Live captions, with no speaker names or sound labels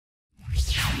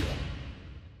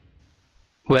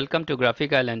Welcome to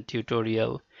Graphic Island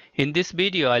tutorial. In this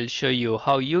video, I'll show you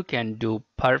how you can do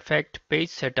perfect page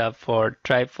setup for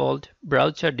trifold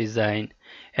brochure design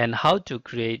and how to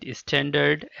create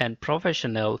standard and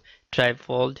professional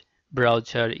trifold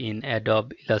brochure in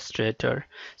Adobe Illustrator.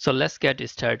 So let's get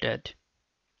started.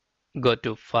 Go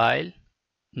to File,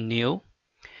 New,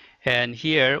 and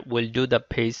here we'll do the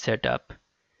page setup.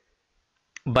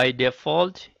 By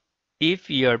default, if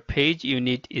your page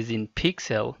unit is in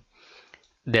pixel,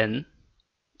 then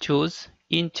choose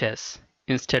inches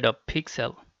instead of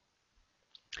pixel.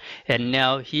 And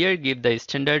now here give the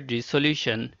standard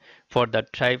resolution for the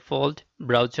trifold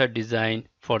brochure design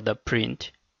for the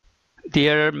print.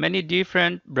 There are many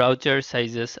different brochure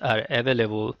sizes are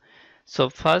available. So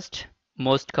first,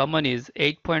 most common is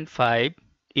 8.5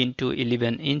 into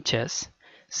 11 inches.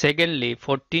 Secondly,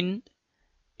 14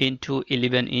 into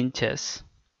 11 inches.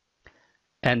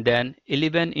 And then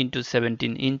 11 into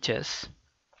 17 inches.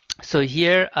 So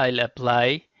here I'll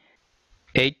apply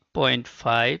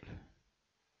 8.5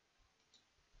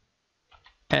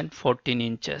 and 14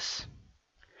 inches.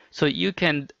 So you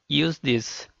can use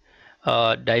these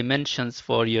dimensions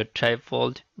for your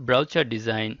trifold brochure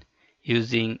design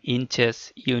using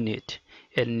inches unit.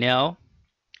 And now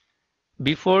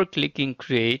before clicking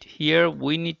create, here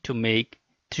we need to make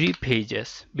 3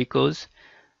 pages because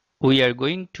we are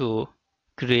going to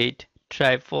create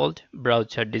trifold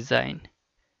brochure design.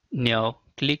 Now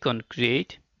click on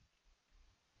create.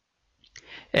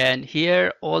 And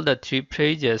here all the 3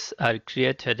 pages are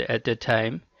created at a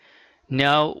time.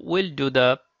 Now we'll do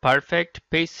the perfect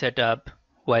page setup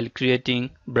while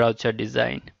creating brochure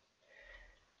design.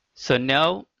 So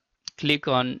now click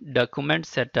on document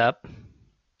setup,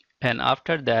 and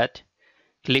after that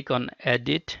click on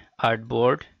edit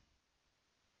artboard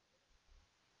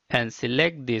and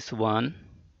select this one.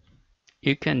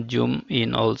 You can zoom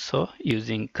in also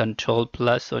using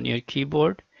Ctrl+ on your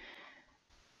keyboard.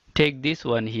 Take this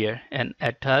one here and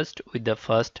attach with the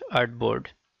first artboard.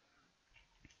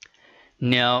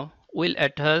 Now we'll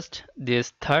attach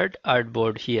this third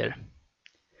artboard here.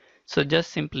 So just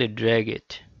simply drag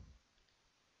it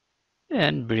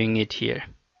and bring it here.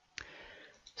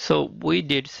 So we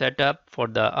did setup for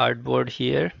the artboard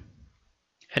here,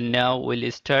 and now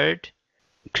we'll start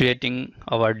creating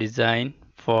our design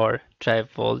for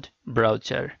trifold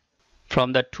brochure.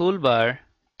 From the toolbar,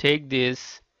 take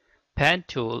this pen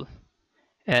tool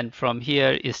and from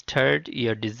here start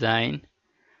your design.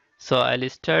 So I'll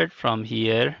start from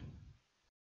here.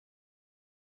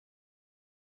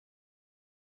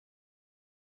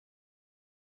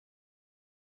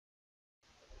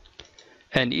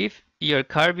 And if your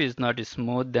curve is not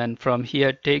smooth, then from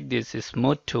here take this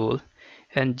smooth tool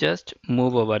and just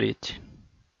move over it.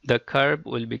 The curve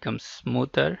will become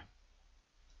smoother.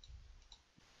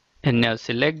 And now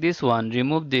select this one,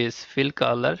 remove this fill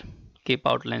color, keep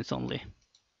outlines only.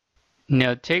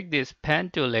 Now take this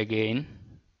pen tool again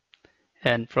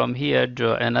and from here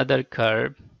draw another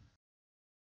curve.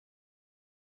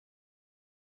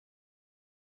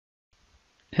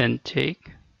 And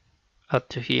take up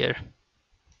to here.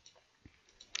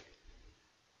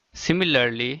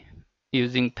 Similarly,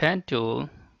 using pen tool,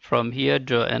 from here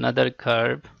draw another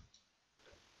curve.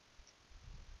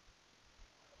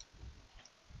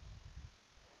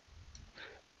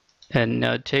 And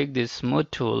now take this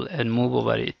smooth tool and move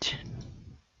over it.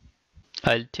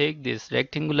 I'll take this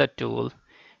rectangular tool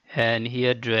and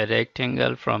here draw a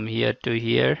rectangle from here to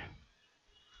here.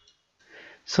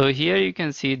 So here you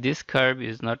can see this curve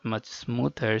is not much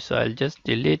smoother, so I'll just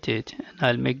delete it and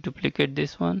I'll make duplicate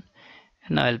this one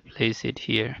and I'll place it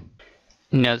here.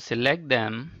 Now select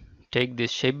them, take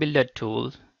this shape builder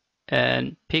tool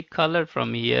and pick color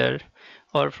from here,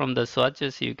 or from the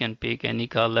swatches you can pick any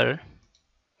color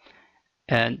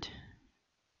and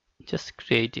just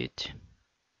create it.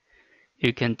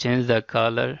 You can change the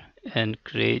color and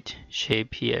create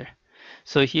shape here.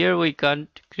 So here we can't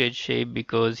create shape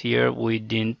because here we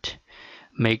didn't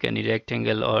make any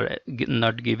rectangle or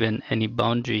not given any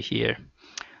boundary here.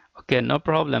 Okay, no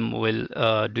problem, we'll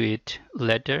do it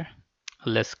later.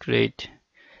 Let's create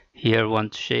here one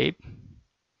shape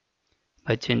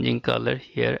by changing color,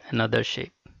 here another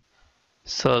shape.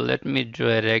 So let me draw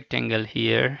a rectangle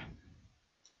here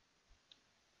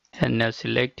and now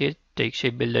select it, take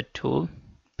shape builder tool,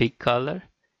 pick color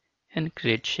and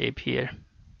create shape here.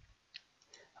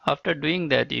 After doing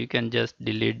that, you can just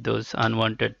delete those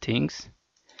unwanted things.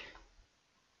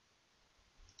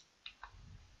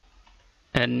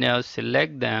 And now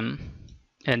select them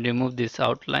and remove this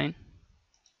outline.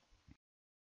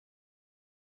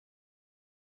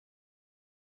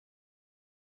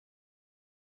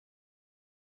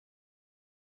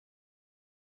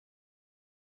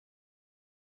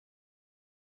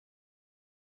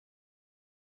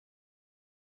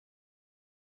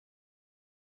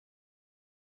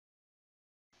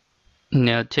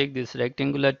 Now take this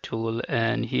rectangular tool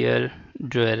and here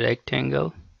draw a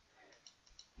rectangle.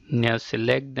 Now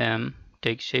select them,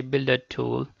 take shape builder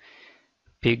tool,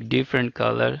 pick different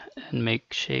color and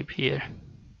make shape here.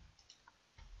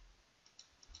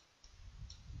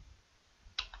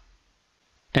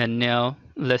 And now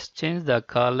let's change the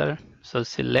color. So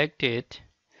select it.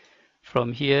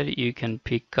 From here you can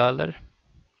pick color.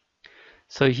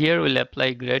 So here we'll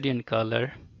apply gradient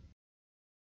color.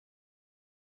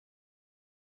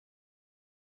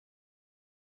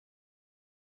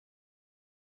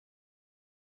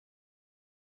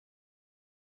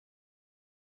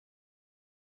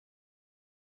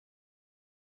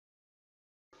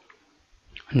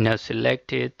 Now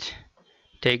select it,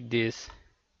 take this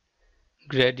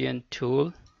gradient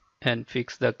tool and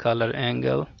fix the color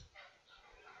angle.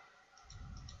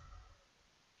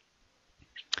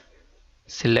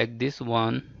 Select this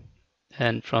one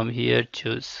and from here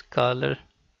choose color.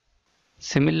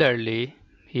 Similarly,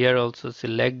 here also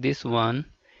select this one,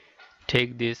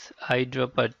 take this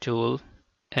eyedropper tool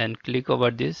and click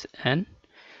over this and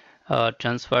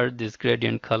transfer this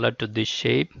gradient color to this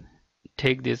shape.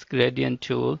 Take this gradient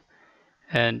tool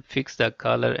and fix the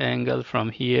color angle from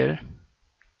here.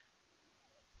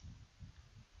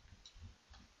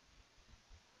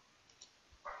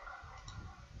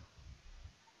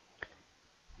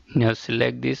 Now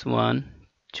select this one,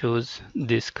 choose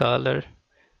this color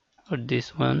or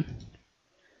this one,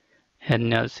 and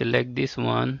now select this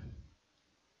one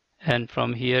and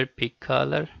from here pick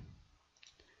color,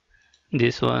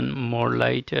 this one more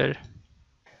lighter.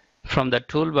 From the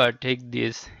toolbar take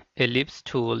this ellipse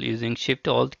tool using shift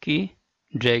alt key,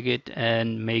 drag it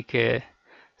and make a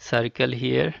circle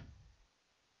here.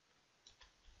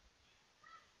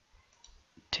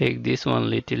 Take this one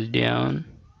little down,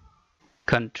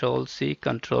 Control C,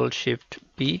 Control Shift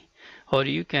P, or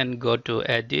you can go to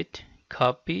edit,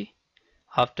 copy.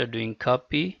 After doing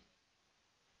copy,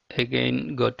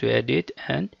 again go to edit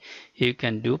and you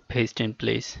can do paste in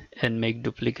place and make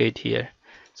duplicate here.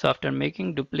 So after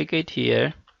making duplicate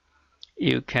here,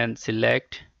 you can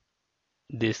select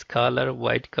this color,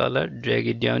 white color, drag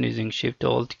it down using shift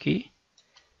alt key.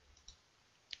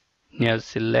 Now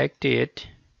select it,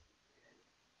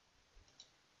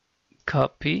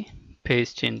 copy,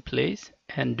 paste in place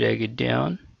and drag it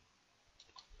down.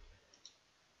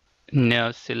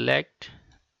 Now select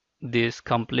these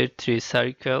complete 3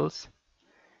 circles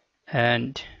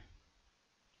and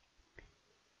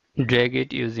drag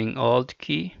it using alt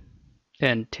key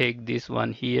and take this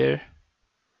one here,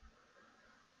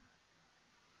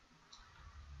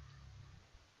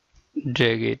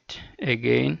 drag it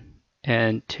again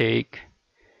and take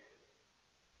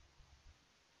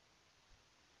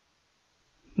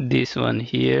this one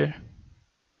here,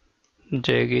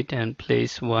 drag it and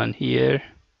place one here.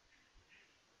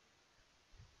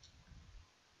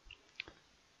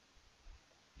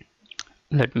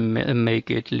 Let me make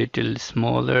it little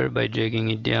smaller by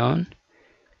dragging it down.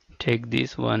 Take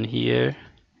this one here,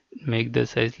 make the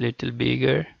size little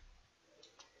bigger.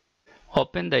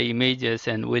 Open the images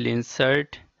and we'll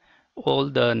insert all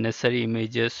the necessary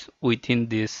images within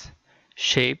this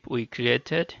shape we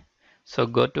created. So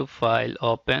go to File,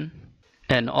 Open,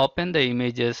 and open the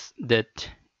images that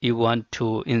you want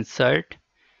to insert.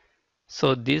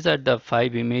 So these are the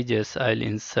 5 images I'll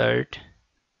insert.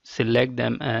 Select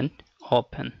them and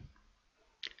open.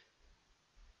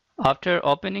 After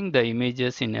opening the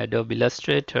images in Adobe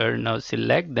Illustrator, now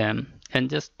select them and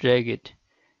just drag it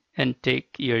and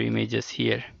take your images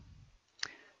here.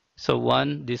 So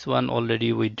this one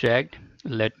already we dragged.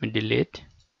 Let me delete.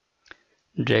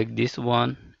 Drag this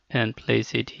one and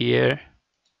place it here.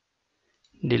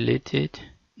 Delete it.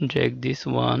 Drag this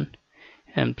one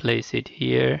and place it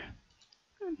here.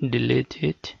 Delete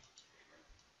it.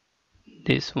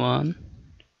 This one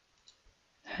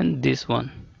and this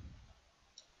one.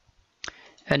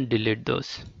 And delete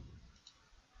those.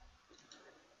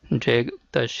 Drag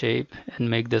the shape and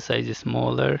make the size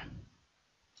smaller.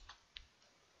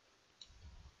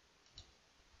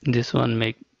 This one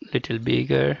make little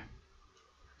bigger.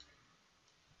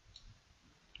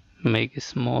 Make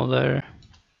smaller.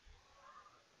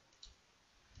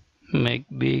 Make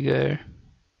bigger.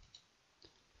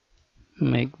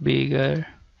 Make bigger.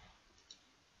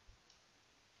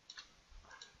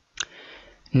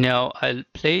 Now I'll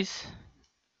place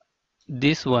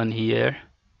this one here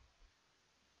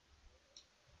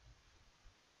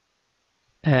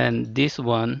and this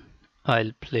one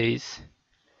I'll place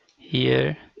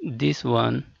here. This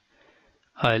one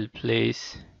I'll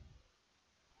place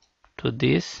to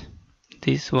this.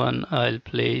 This one I'll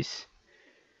place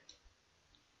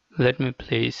Let me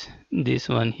place this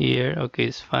one here. Okay,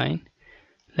 it's fine.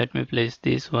 Let me place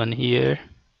this one here,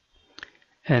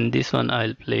 and this one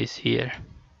I'll place here.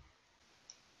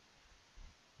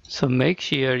 So make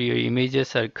sure your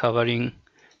images are covering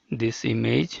this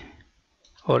image,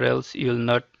 or else you'll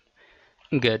not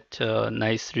get a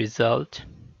nice result.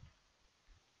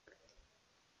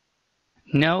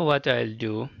 Now what I'll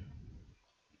do,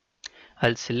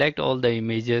 I'll select all the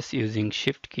images using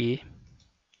Shift key.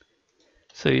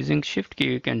 So using Shift key,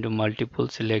 you can do multiple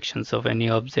selections of any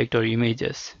object or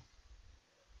images.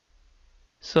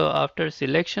 So after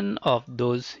selection of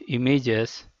those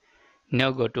images,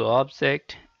 now go to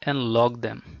Object and lock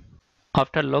them.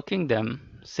 After locking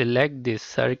them, select this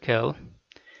circle,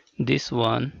 this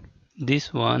one,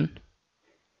 this one,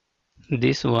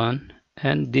 this one,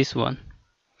 and this one,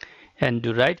 and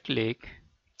do right click,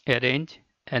 arrange,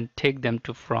 and take them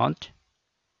to front.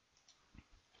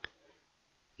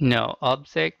 Now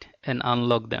Object and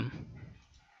unlock them.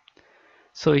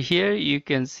 So here you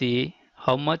can see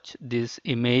how much this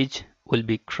image will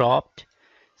be cropped.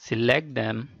 Select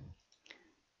them,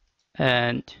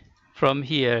 and from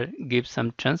here give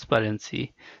some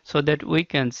transparency so that we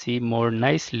can see more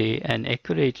nicely and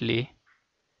accurately.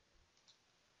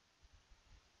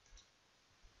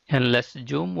 And let's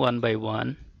zoom one by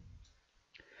one.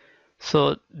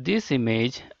 So this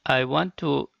image, I want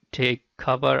to take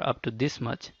cover up to this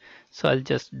much, so I'll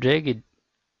just drag it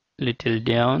little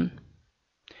down.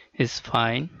 Is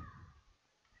fine.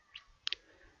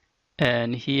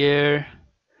 And here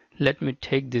let me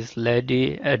take this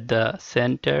lady at the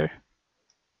center.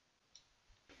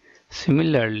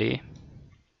 Similarly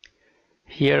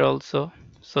here also.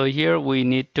 So here we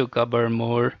need to cover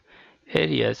more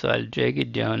area, so I'll drag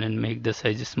it down and make the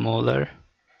size smaller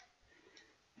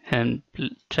and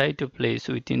try to place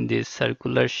within this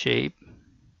circular shape.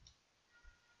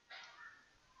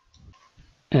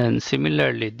 And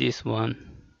similarly this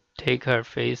one, take her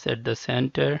face at the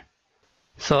center.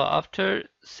 So after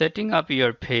setting up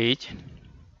your page,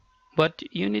 what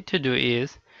you need to do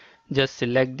is just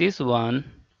select this one,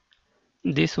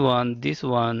 this one, this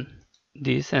one,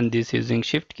 this and this using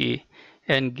Shift key,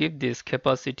 and give this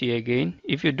capacity again.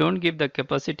 If you don't give the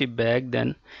capacity back,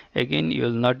 then again you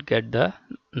will not get the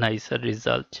nicer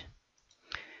result.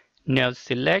 Now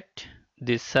select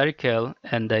this circle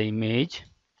and the image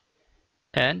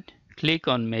and click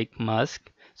on make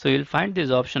mask. So you'll find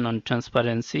this option on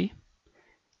transparency,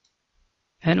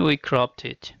 and we cropped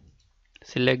it.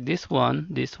 Select this one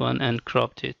and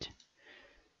cropped it.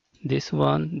 This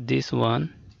one, this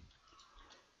one.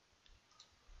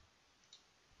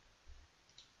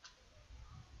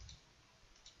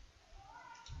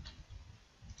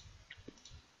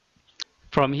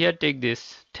 From here take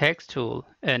this text tool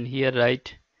and here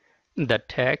write the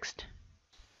text.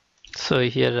 So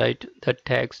here write the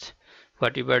text,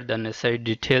 whatever the necessary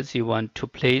details you want to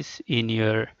place in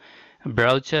your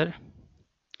brochure.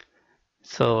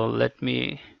 So let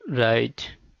me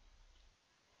write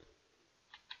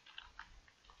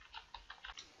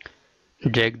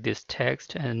drag this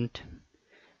text and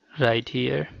write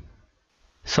here.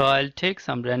 So I'll take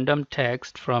some random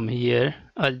text from here.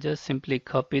 I'll just simply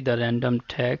copy the random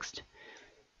text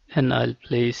and I'll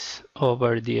place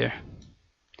over there.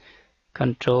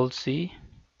 Control C,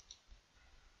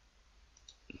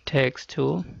 text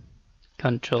tool,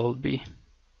 Control B.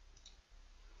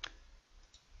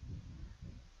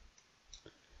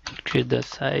 Increase the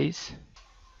size.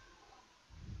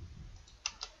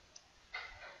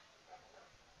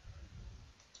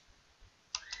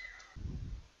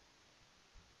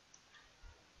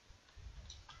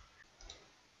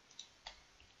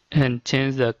 And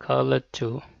change the color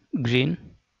to green.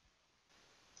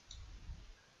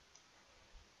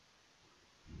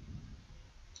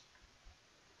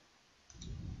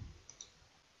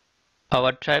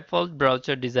 Our trifold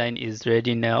brochure design is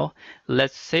ready now.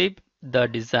 Let's save the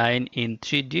design in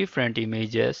 3 different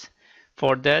images.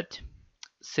 For that,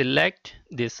 select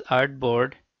this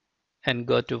artboard and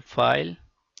go to File,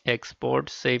 Export,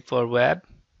 Save for Web.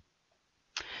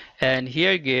 And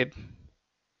here give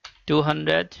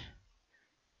 200.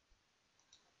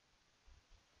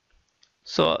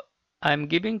 So I'm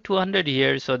giving 200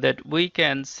 here so that we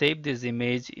can save this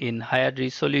image in higher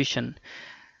resolution,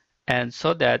 and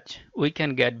so that we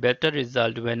can get better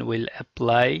result when we'll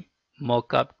apply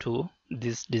mockup to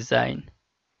this design.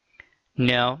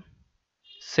 Now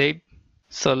save.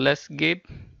 So let's give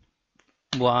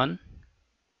 1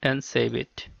 and save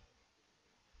it.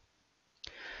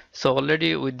 So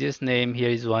already with this name here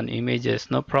is 1 images,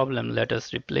 no problem, let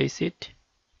us replace it.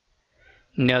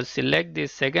 Now select the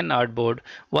second artboard.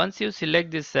 Once you select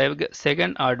this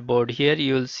second artboard, here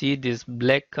you will see this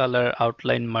black color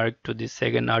outline mark to the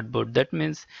second artboard. That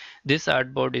means this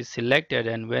artboard is selected,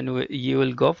 and when you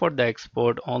will go for the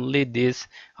export, only this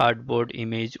artboard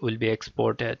image will be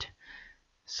exported.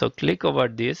 So click over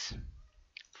this,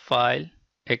 File,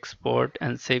 Export,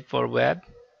 and Save for Web.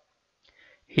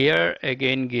 Here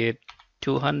again give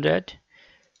 200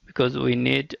 because we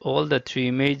need all the three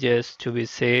images to be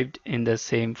saved in the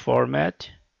same format.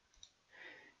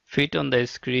 Fit on the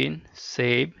screen,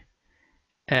 save,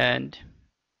 and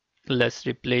let's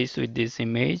replace with this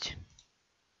image.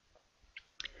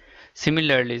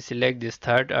 Similarly, select this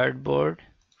third artboard,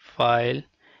 File,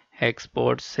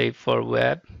 Export, Save for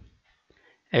Web.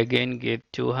 Again give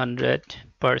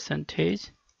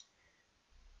 200%.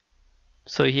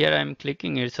 So here I'm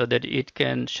clicking it so that it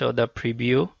can show the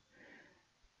preview,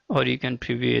 or you can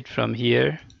preview it from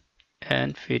here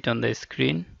and fit on the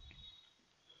screen.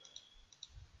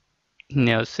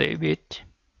 Now save it.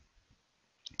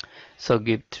 So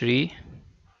give 3,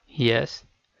 yes.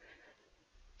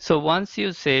 So once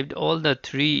you saved all the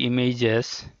three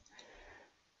images,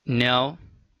 now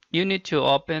you need to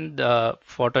open the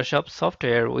Photoshop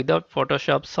software. Without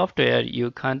Photoshop software,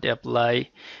 you can't apply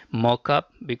mockup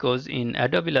because in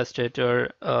Adobe Illustrator,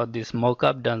 this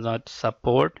mockup does not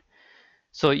support.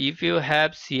 So if you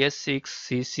have CS6,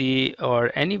 CC,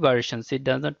 or any versions, it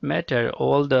does not matter.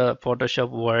 All the Photoshop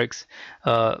works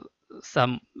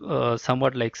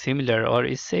somewhat like similar or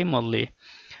is same only.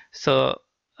 So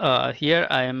here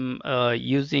I am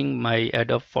using my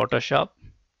Adobe Photoshop.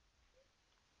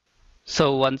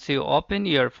 So once you open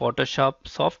your Photoshop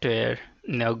software,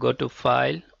 now go to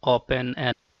File, Open,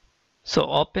 and so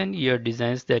open your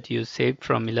designs that you saved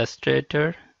from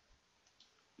Illustrator.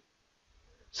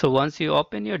 So once you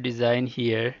open your design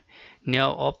here,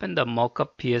 now open the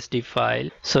mockup PSD file.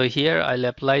 So here I'll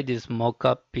apply this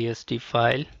mockup PSD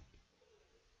file.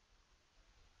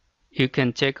 You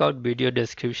can check out video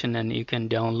description and you can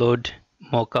download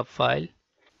mockup file.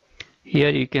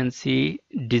 Here you can see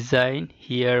design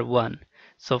here 1.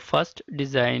 So first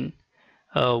design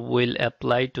will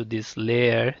apply to this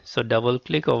layer. So double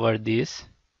click over this,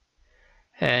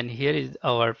 and here is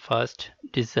our first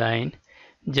design.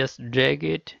 Just drag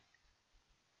it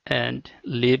and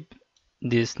leave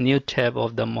this new tab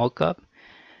of the mockup,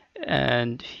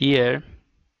 and here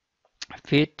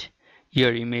fit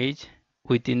your image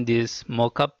within this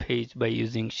mockup page by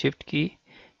using Shift key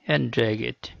and drag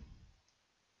it.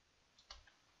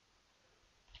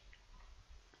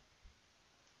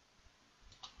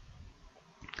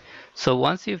 So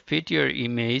once you fit your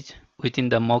image within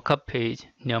the mockup page,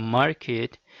 now mark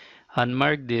it,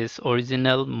 unmark this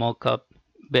original mockup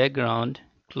background,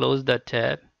 close the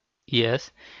tab,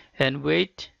 yes, and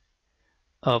wait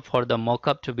for the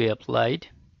mockup to be applied.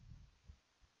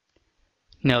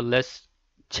 Now let's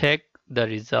check the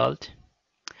result.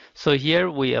 So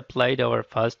here we applied our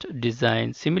first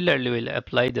design. Similarly, we'll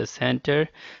apply the center.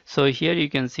 So here you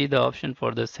can see the option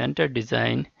for the center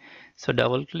design. So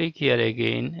double click here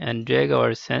again and drag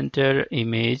our center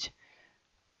image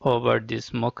over this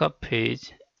mockup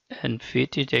page and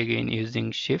fit it again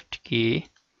using Shift key.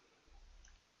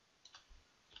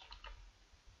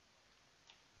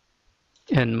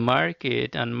 And mark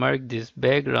it, unmark this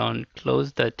background,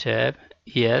 close the tab,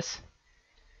 yes,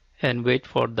 and wait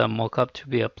for the mockup to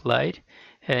be applied.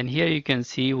 And here you can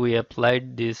see we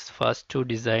applied this first two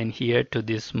design here to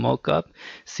this mockup.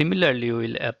 Similarly,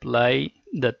 we'll apply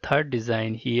the third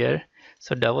design here.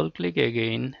 So double click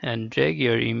again and drag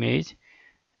your image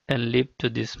and leave to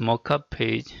this mockup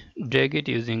page. Drag it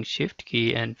using Shift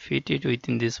key and fit it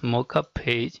within this mockup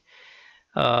page.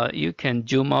 You can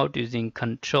zoom out using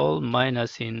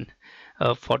Ctrl- in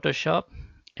Photoshop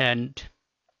and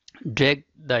drag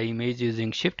the image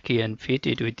using Shift key and fit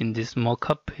it within this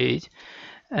mockup page,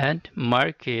 and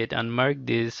mark it, unmark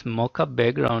this mockup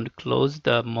background, close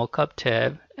the mockup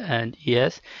tab, and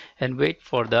yes, and wait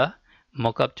for the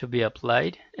mockup to be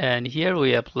applied. And here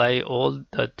we apply all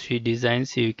the three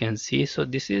designs you can see. So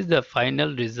this is the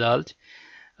final result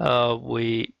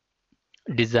we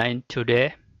designed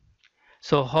today.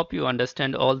 So hope you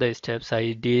understand all the steps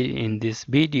I did in this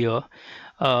video.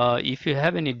 If you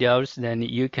have any doubts, then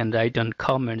you can write on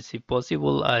comments. If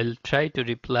possible, I'll try to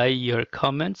reply your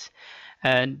comments.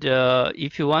 And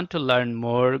if you want to learn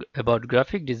more about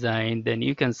graphic design, then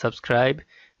you can subscribe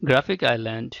Graphic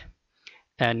Island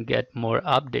and get more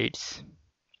updates.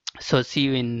 So see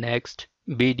you in next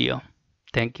video.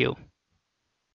 Thank you.